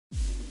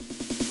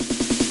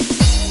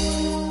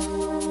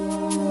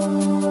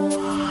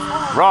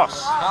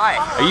Ross. Hi.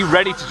 Are you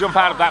ready to jump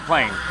out of that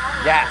plane?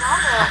 Yes.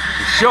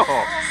 Sure.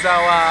 So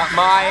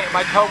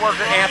my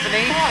co-worker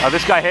Anthony. Oh,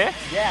 this guy here?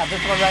 Yeah,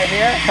 this one right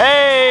here.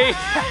 Hey!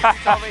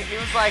 Told me, he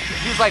was like,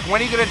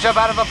 when are you gonna jump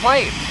out of a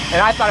plane? And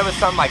I thought it was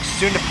some like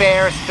student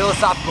affairs,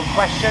 philosophical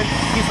question.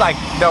 He's like,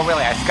 no,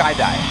 really, I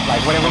skydive.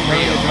 Like, when are we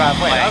gonna jump out of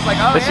a plane? I was like,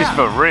 oh This is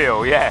for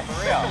real, yes.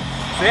 For real.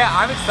 So yeah,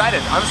 I'm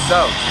excited. I'm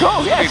stoked.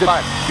 Cool, yeah. It's It's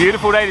fun. a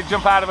beautiful day to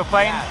jump out of a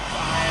plane.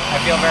 Yeah, I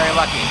feel very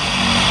lucky.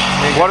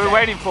 What are we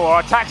waiting for?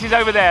 Our taxi's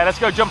over there. Let's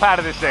go jump out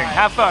of this thing.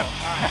 Have fun.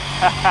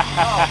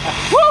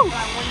 Woo!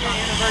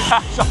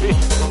 Sorry.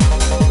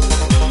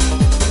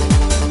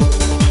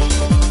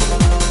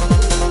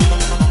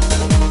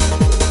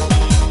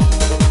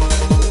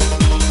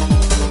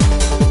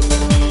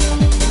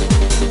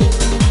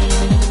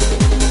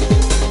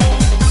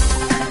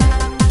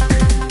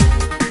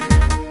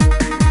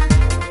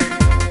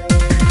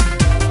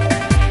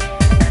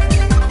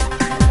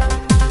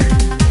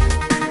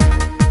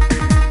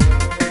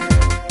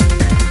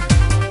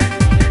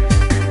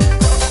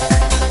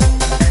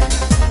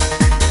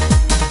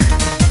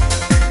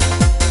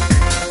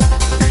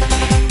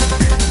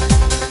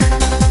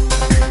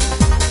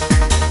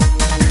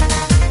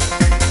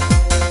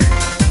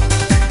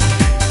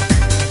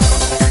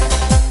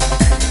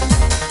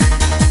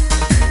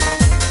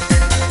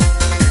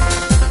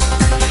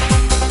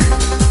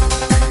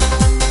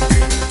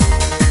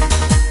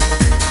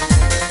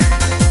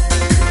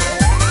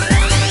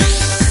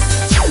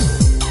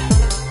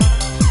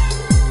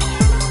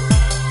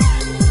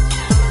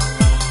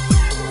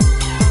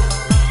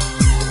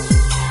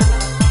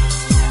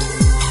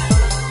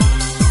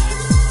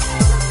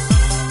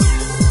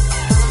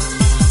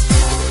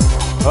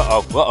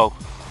 Uh-oh.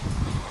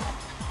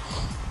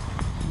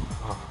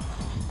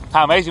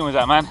 How amazing was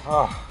that, man?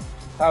 Oh,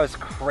 that was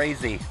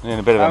crazy. We're in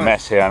a bit of a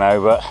mess here, I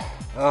know, but...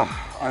 Oh,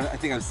 I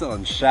think I'm still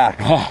in shock.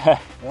 Oh.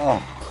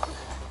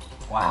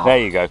 Wow. There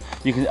you go.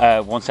 You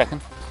can, 1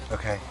 second.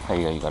 Okay. There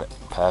you go, you got it.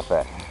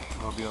 Perfect.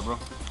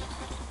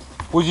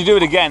 Would you do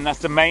it again? That's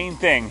the main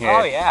thing here.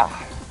 Oh yeah.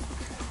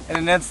 In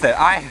an instant.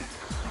 I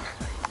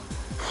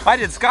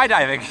did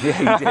skydiving. Yeah,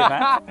 you did,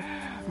 man.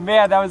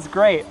 Man, that was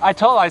great. I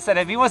told him, I said,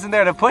 if he wasn't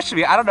there to push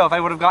me, I don't know if I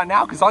would have gotten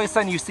out, because all of a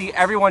sudden you see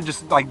everyone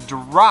just like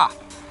drop,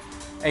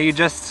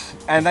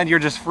 and then you're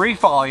just free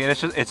falling, and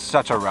it's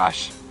such a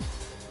rush.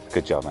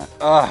 Good job, man.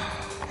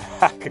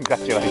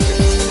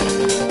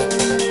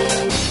 Congratulations.